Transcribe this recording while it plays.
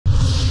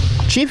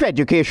Chief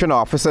Education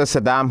Officer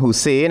Saddam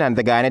Hussein and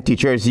the Guyana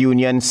Teachers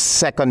Union's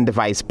second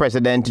Vice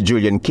President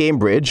Julian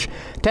Cambridge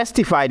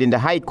testified in the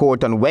High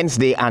Court on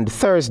Wednesday and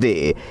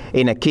Thursday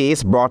in a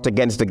case brought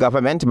against the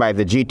government by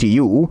the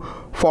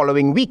GTU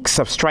following weeks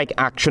of strike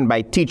action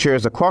by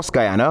teachers across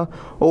Guyana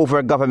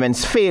over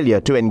government's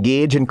failure to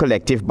engage in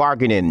collective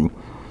bargaining.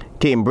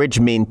 Cambridge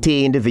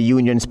maintained the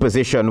union's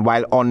position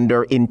while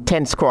under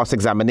intense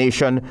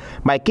cross-examination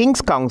by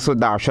King's Counsel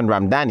Darshan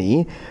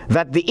Ramdani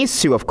that the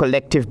issue of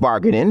collective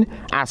bargaining,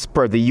 as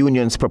per the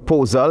union's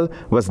proposal,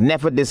 was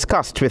never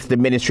discussed with the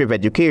Ministry of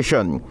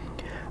Education.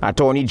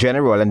 Attorney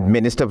General and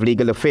Minister of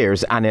Legal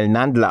Affairs Anil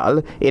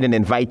Nandlal, in an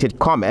invited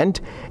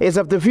comment, is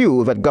of the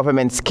view that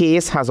government's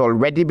case has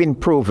already been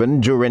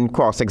proven during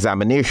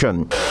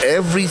cross-examination.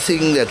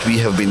 Everything that we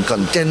have been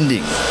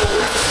contending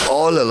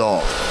all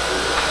along,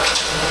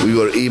 we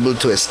were able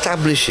to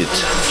establish it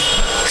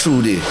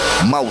through the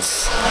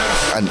mouth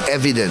and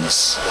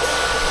evidence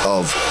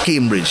of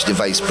Cambridge, the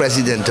Vice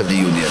President of the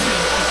Union.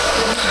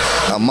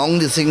 Among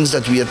the things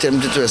that we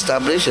attempted to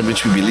establish, and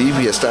which we believe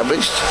we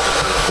established,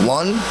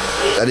 one,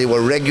 that there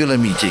were regular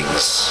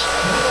meetings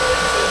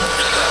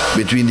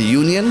between the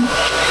union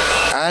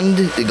and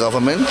the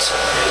government,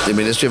 the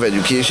Ministry of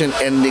Education,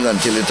 ending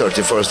until the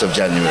 31st of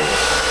January.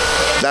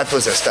 That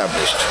was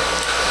established.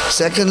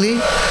 Secondly,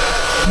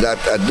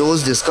 that at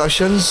those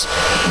discussions,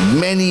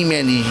 many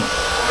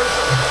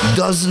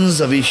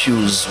dozens of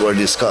issues were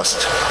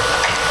discussed.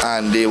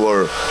 And they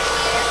were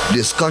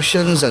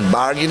discussions and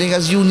bargaining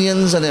as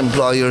unions and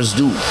employers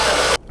do.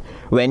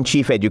 When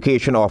Chief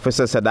Education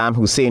Officer Saddam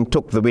Hussein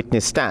took the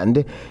witness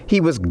stand,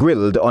 he was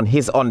grilled on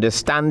his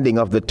understanding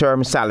of the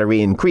term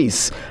salary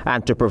increase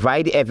and to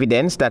provide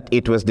evidence that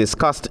it was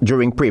discussed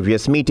during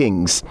previous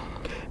meetings.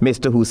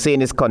 Mr.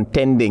 Hussein is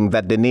contending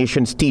that the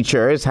nation's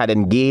teachers had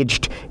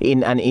engaged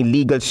in an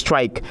illegal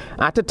strike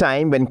at a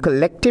time when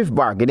collective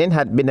bargaining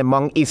had been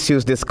among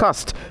issues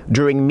discussed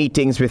during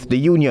meetings with the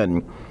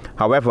union.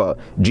 However,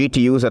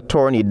 GTU's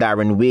attorney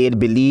Darren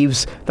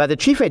believes that the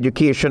Chief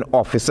Education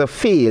Officer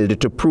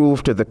failed to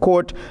prove to the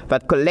court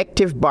that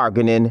collective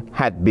bargaining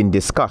had been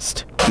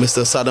discussed.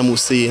 Mr. Saddam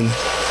Hussein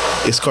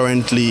is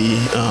currently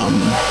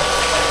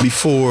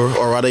before,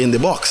 or rather in the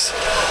box,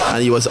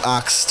 and he was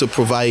asked to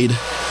provide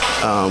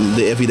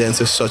the evidence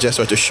to suggest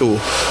or to show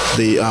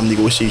the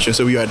negotiation.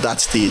 So we are at that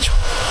stage.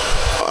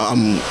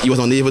 He was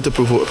unable to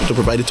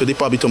provide it today.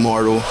 Probably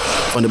tomorrow,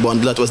 on the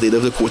bundle that was laid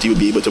of the court, he will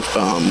be able to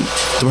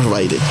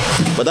provide it.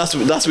 But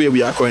that's where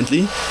we are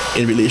currently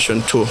in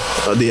relation to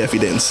the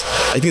evidence.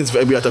 I think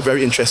we're at a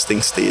very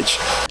interesting stage.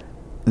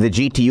 The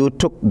GTU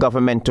took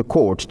government to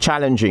court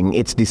challenging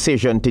its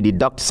decision to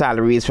deduct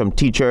salaries from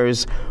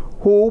teachers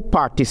who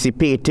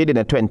participated in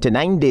a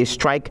 29-day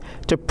strike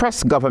to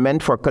press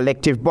government for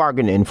collective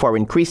bargaining for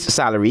increased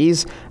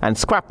salaries and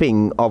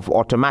scrapping of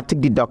automatic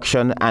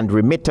deduction and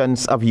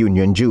remittance of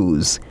union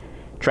dues.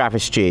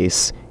 Travis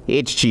Chase,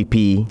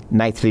 HGP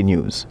Nightly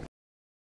News.